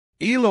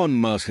Elon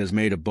Musk has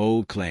made a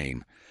bold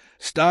claim.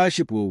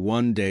 Starship will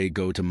one day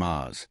go to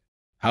Mars.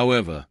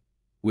 However,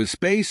 with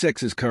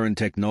SpaceX's current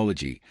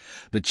technology,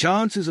 the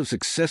chances of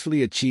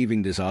successfully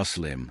achieving this are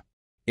slim.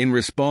 In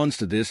response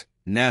to this,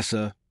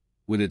 NASA,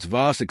 with its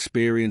vast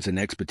experience and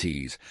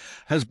expertise,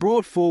 has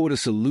brought forward a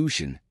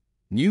solution: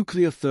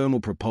 nuclear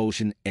thermal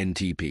propulsion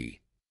 (NTP).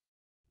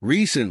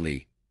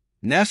 Recently,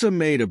 NASA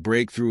made a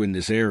breakthrough in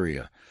this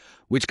area,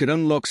 which could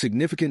unlock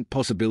significant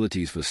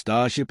possibilities for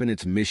Starship and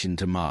its mission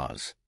to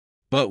Mars.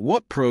 But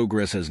what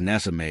progress has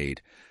NASA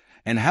made,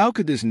 and how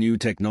could this new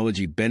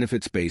technology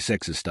benefit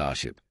SpaceX's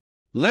Starship?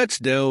 Let's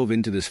delve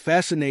into this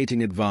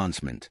fascinating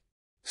advancement.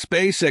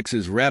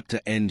 SpaceX's Raptor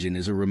engine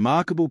is a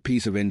remarkable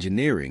piece of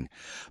engineering,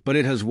 but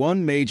it has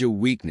one major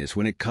weakness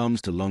when it comes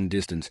to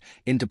long-distance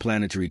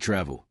interplanetary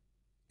travel.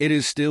 It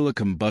is still a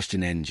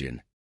combustion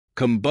engine.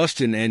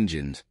 Combustion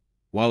engines,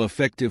 while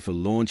effective for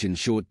launch and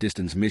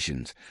short-distance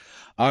missions,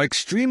 are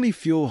extremely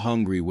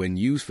fuel-hungry when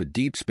used for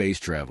deep space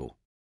travel.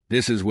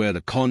 This is where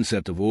the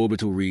concept of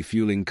orbital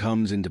refueling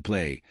comes into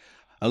play,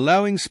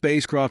 allowing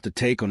spacecraft to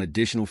take on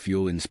additional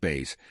fuel in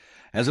space,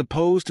 as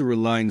opposed to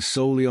relying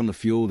solely on the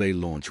fuel they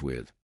launch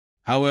with.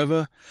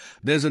 However,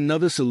 there's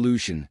another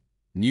solution: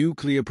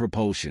 nuclear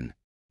propulsion.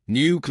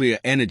 Nuclear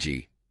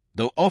energy,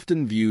 though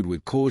often viewed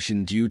with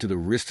caution due to the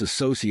risks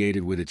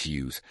associated with its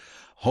use,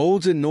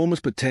 holds enormous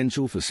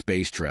potential for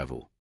space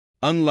travel.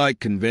 Unlike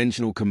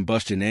conventional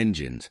combustion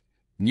engines,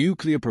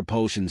 nuclear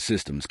propulsion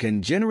systems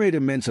can generate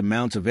immense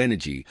amounts of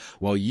energy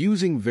while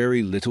using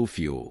very little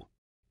fuel.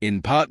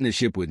 In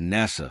partnership with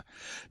NASA,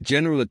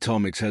 General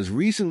Atomics has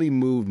recently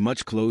moved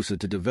much closer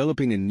to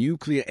developing a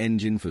nuclear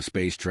engine for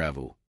space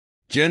travel.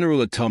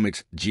 General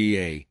Atomics,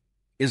 GA,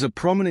 is a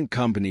prominent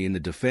company in the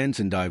defense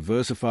and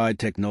diversified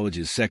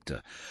technologies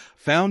sector,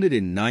 founded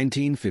in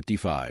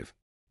 1955.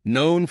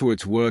 Known for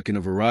its work in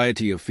a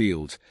variety of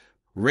fields,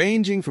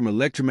 ranging from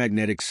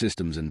electromagnetic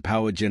systems and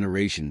power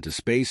generation to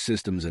space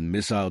systems and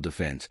missile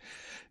defense,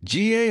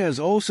 GA has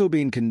also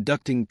been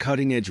conducting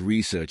cutting-edge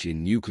research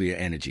in nuclear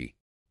energy.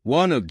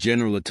 One of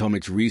General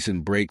Atomics'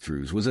 recent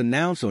breakthroughs was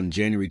announced on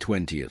January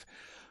 20th,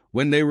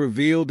 when they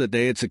revealed that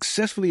they had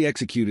successfully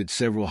executed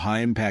several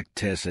high-impact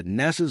tests at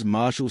NASA's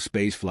Marshall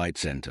Space Flight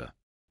Center.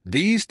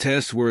 These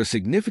tests were a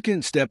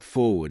significant step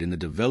forward in the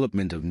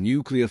development of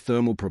nuclear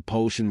thermal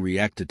propulsion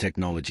reactor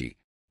technology.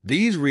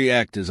 These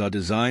reactors are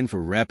designed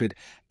for rapid,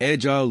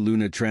 agile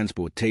lunar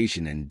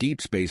transportation and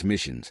deep space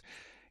missions,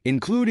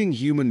 including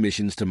human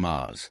missions to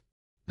Mars.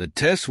 The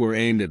tests were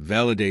aimed at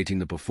validating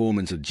the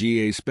performance of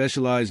GA's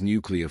specialized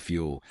nuclear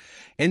fuel,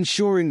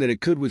 ensuring that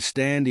it could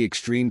withstand the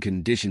extreme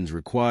conditions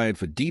required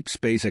for deep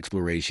space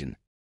exploration.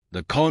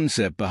 The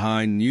concept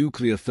behind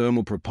nuclear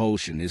thermal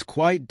propulsion is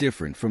quite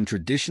different from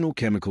traditional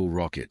chemical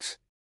rockets.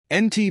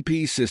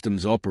 NTP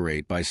systems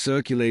operate by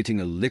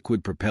circulating a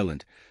liquid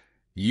propellant,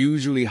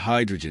 usually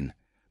hydrogen,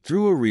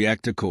 through a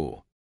reactor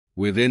core.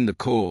 Within the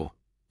core,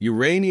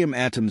 uranium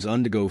atoms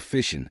undergo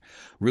fission,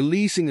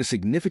 releasing a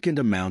significant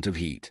amount of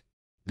heat.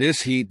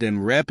 This heat then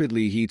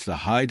rapidly heats the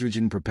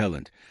hydrogen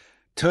propellant,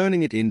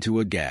 turning it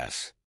into a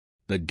gas.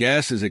 The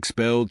gas is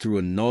expelled through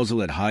a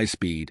nozzle at high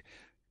speed,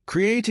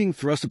 creating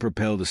thrust to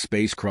propel the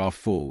spacecraft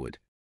forward.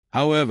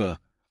 However,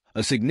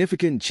 a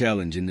significant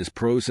challenge in this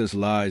process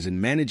lies in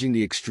managing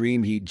the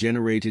extreme heat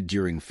generated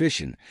during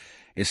fission,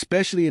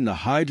 especially in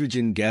the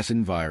hydrogen gas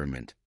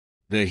environment.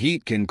 The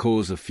heat can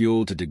cause the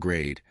fuel to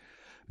degrade,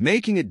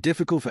 making it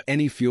difficult for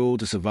any fuel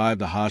to survive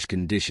the harsh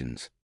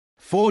conditions.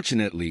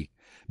 Fortunately,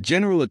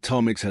 General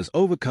Atomics has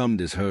overcome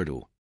this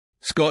hurdle.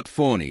 Scott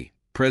Forney,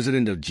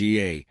 president of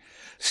GA,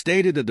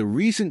 stated that the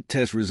recent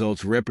test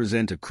results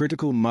represent a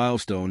critical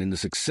milestone in the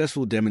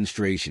successful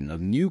demonstration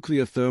of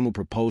nuclear thermal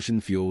propulsion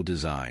fuel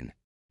design.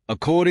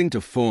 According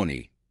to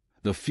Forney,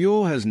 the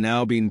fuel has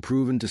now been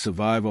proven to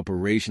survive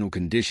operational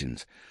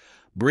conditions,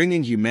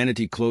 bringing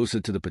humanity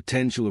closer to the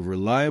potential of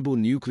reliable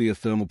nuclear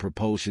thermal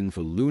propulsion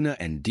for lunar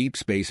and deep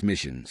space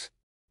missions.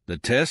 The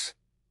tests,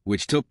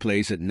 which took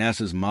place at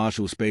NASA's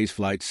Marshall Space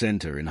Flight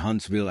Center in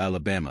Huntsville,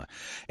 Alabama,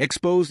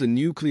 exposed the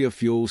nuclear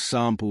fuel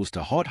samples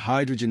to hot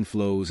hydrogen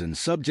flows and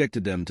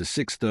subjected them to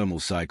 6 thermal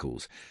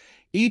cycles,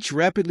 each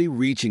rapidly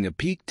reaching a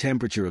peak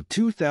temperature of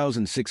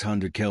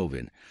 2,600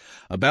 Kelvin,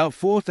 about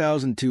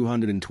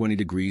 4,220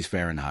 degrees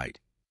Fahrenheit.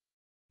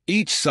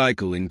 Each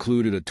cycle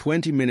included a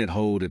 20-minute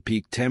hold at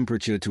peak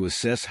temperature to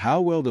assess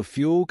how well the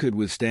fuel could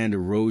withstand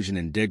erosion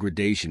and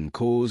degradation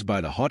caused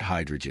by the hot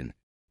hydrogen.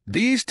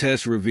 These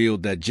tests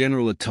revealed that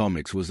General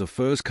Atomics was the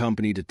first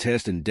company to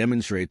test and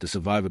demonstrate the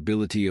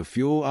survivability of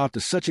fuel after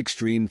such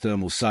extreme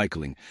thermal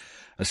cycling,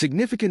 a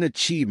significant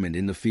achievement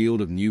in the field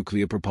of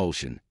nuclear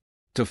propulsion.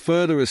 To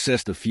further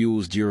assess the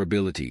fuel's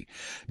durability,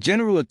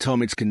 General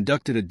Atomics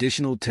conducted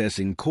additional tests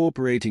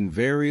incorporating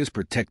various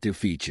protective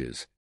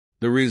features.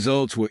 The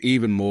results were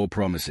even more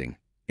promising.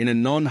 In a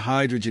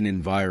non-hydrogen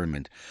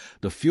environment,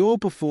 the fuel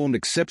performed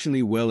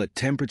exceptionally well at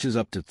temperatures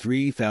up to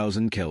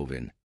 3,000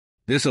 Kelvin.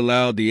 This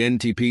allowed the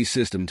NTP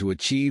system to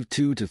achieve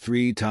 2 to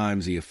 3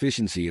 times the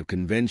efficiency of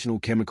conventional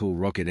chemical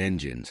rocket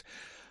engines,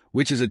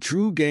 which is a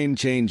true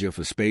game-changer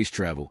for space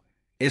travel,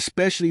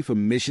 especially for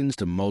missions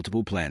to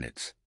multiple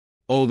planets.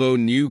 Although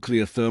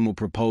nuclear thermal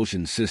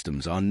propulsion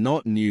systems are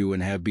not new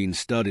and have been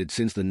studied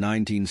since the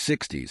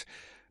 1960s,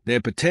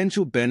 their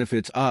potential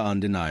benefits are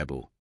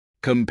undeniable.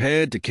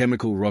 Compared to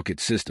chemical rocket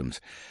systems,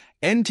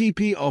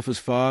 NTP offers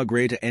far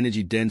greater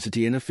energy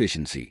density and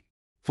efficiency.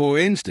 For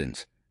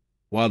instance,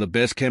 while the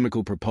best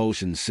chemical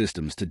propulsion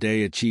systems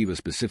today achieve a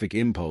specific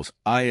impulse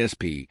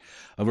 (ISP)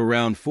 of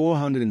around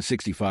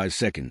 465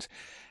 seconds,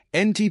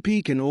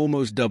 NTP can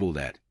almost double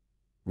that,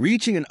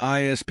 reaching an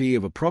ISP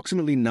of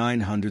approximately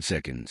 900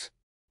 seconds.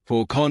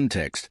 For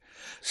context,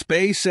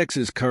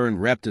 SpaceX's current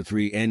Raptor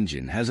 3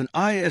 engine has an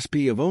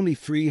ISP of only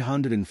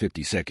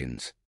 350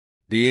 seconds.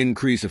 The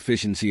increased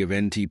efficiency of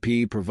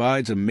NTP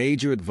provides a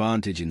major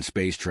advantage in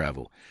space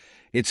travel.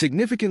 It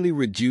significantly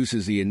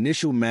reduces the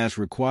initial mass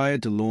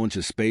required to launch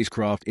a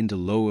spacecraft into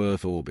low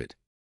Earth orbit.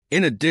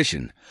 In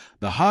addition,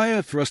 the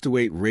higher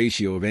thrust-to-weight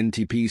ratio of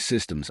NTP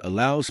systems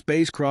allows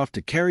spacecraft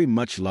to carry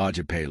much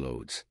larger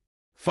payloads.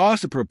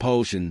 Faster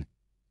propulsion,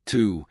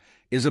 too,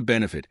 is a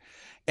benefit.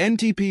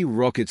 NTP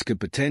rockets could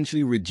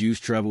potentially reduce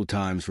travel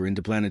times for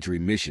interplanetary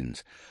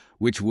missions,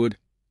 which would,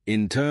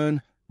 in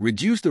turn,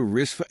 reduce the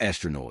risk for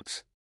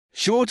astronauts.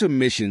 Shorter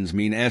missions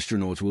mean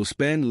astronauts will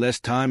spend less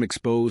time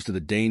exposed to the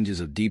dangers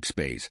of deep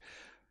space,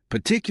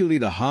 particularly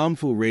the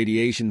harmful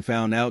radiation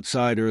found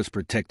outside Earth's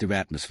protective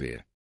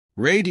atmosphere.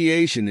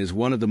 Radiation is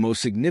one of the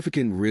most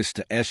significant risks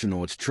to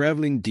astronauts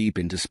traveling deep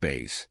into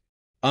space.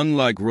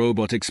 Unlike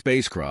robotic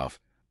spacecraft,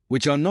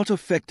 which are not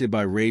affected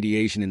by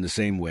radiation in the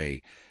same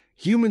way,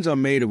 humans are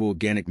made of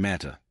organic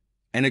matter,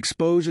 and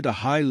exposure to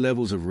high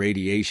levels of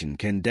radiation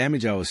can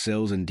damage our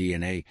cells and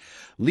DNA,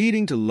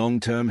 leading to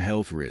long-term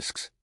health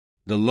risks.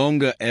 The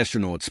longer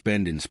astronauts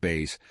spend in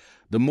space,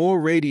 the more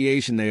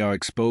radiation they are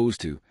exposed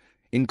to,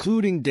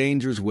 including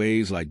dangerous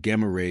waves like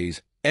gamma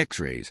rays,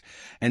 X-rays,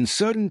 and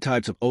certain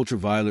types of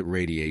ultraviolet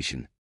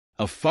radiation.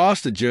 A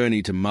faster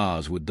journey to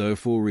Mars would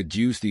therefore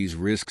reduce these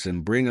risks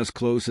and bring us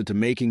closer to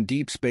making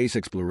deep space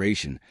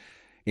exploration,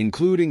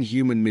 including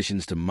human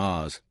missions to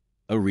Mars,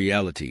 a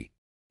reality.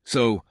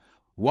 So,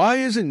 why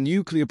isn't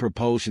nuclear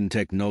propulsion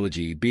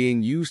technology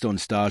being used on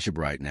Starship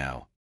right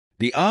now?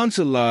 The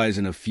answer lies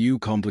in a few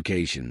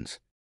complications.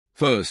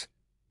 First,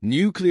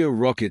 nuclear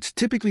rockets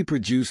typically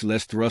produce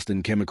less thrust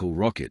than chemical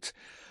rockets,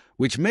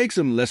 which makes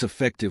them less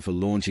effective for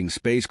launching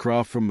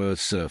spacecraft from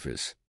Earth's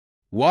surface.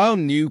 While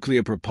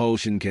nuclear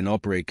propulsion can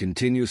operate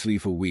continuously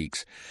for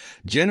weeks,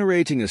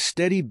 generating a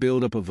steady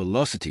buildup of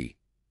velocity,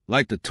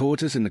 like the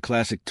tortoise in the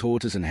classic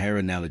tortoise and hare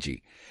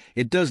analogy,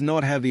 it does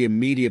not have the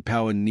immediate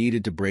power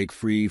needed to break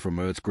free from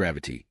Earth's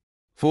gravity.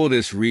 For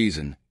this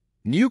reason,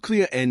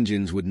 nuclear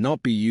engines would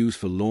not be used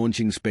for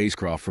launching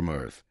spacecraft from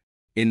Earth.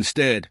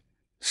 Instead,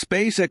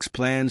 SpaceX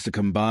plans to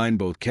combine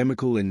both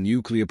chemical and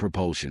nuclear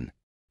propulsion.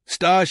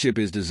 Starship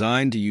is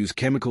designed to use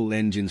chemical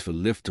engines for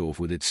liftoff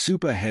with its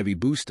Super Heavy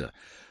booster,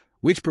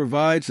 which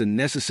provides the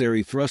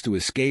necessary thrust to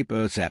escape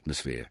Earth's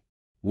atmosphere.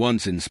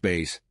 Once in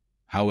space,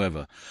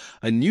 however,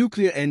 a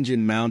nuclear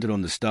engine mounted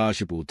on the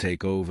Starship will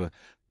take over,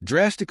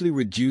 drastically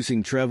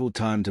reducing travel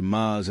time to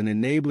Mars and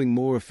enabling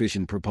more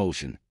efficient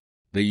propulsion.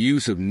 The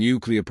use of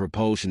nuclear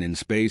propulsion in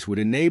space would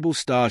enable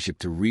Starship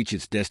to reach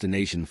its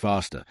destination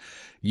faster,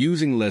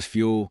 using less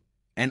fuel,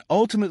 and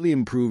ultimately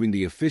improving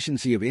the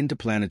efficiency of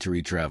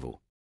interplanetary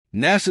travel.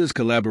 NASA's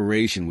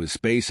collaboration with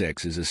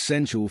SpaceX is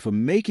essential for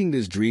making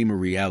this dream a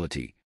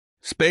reality.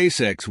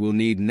 SpaceX will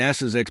need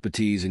NASA's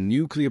expertise in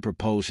nuclear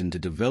propulsion to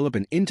develop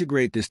and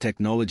integrate this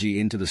technology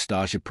into the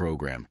Starship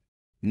program.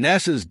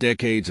 NASA's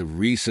decades of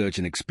research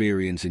and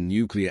experience in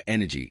nuclear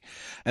energy,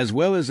 as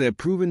well as their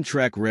proven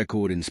track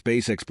record in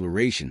space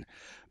exploration,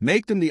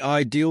 make them the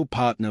ideal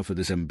partner for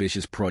this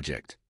ambitious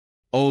project.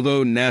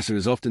 Although NASA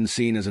is often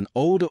seen as an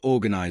older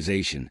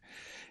organization,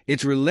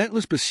 its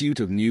relentless pursuit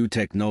of new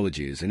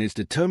technologies and its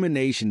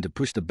determination to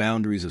push the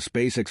boundaries of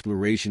space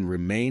exploration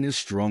remain as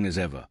strong as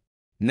ever.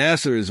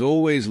 NASA is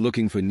always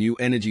looking for new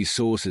energy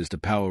sources to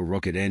power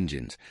rocket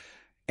engines,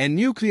 and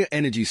nuclear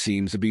energy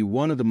seems to be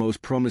one of the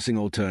most promising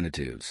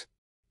alternatives.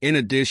 In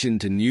addition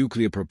to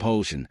nuclear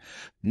propulsion,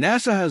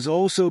 NASA has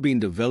also been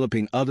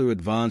developing other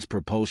advanced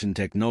propulsion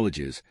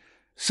technologies,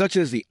 such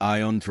as the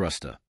ion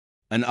thruster.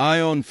 An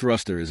ion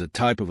thruster is a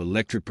type of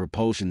electric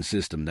propulsion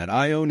system that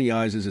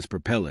ionizes its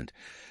propellant,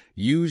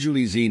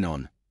 usually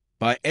xenon,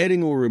 by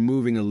adding or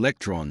removing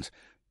electrons,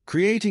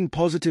 creating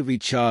positively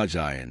charged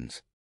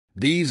ions.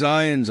 These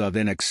ions are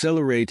then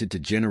accelerated to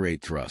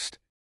generate thrust.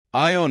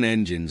 Ion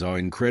engines are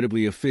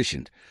incredibly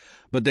efficient,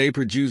 but they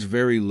produce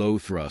very low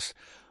thrust,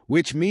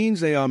 which means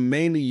they are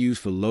mainly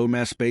used for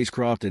low-mass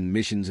spacecraft and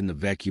missions in the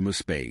vacuum of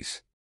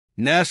space.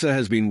 NASA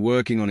has been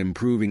working on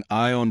improving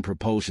ion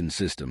propulsion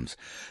systems,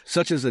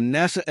 such as the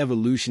NASA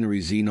Evolutionary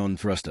Xenon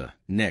Thruster,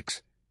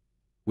 NEX,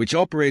 which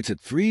operates at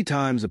 3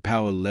 times the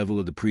power level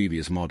of the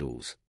previous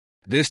models.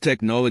 This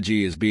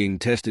technology is being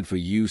tested for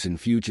use in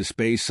future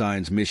space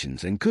science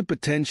missions and could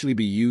potentially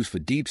be used for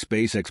deep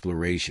space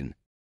exploration.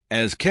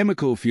 As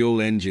chemical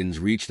fuel engines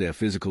reach their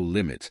physical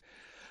limits,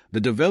 The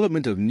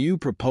development of new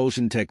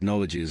propulsion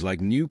technologies like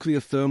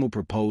nuclear thermal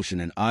propulsion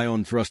and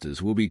ion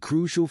thrusters will be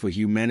crucial for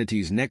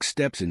humanity's next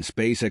steps in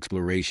space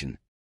exploration.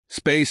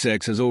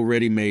 SpaceX has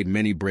already made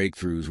many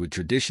breakthroughs with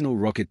traditional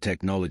rocket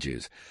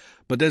technologies,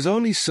 but there's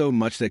only so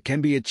much that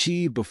can be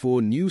achieved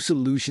before new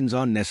solutions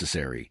are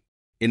necessary.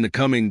 In the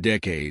coming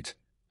decades,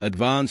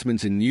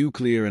 advancements in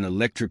nuclear and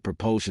electric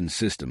propulsion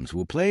systems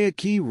will play a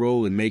key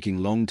role in making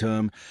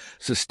long-term,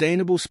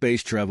 sustainable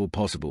space travel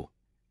possible.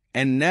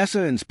 And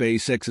NASA and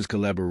SpaceX's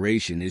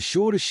collaboration is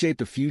sure to shape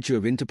the future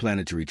of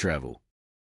interplanetary travel.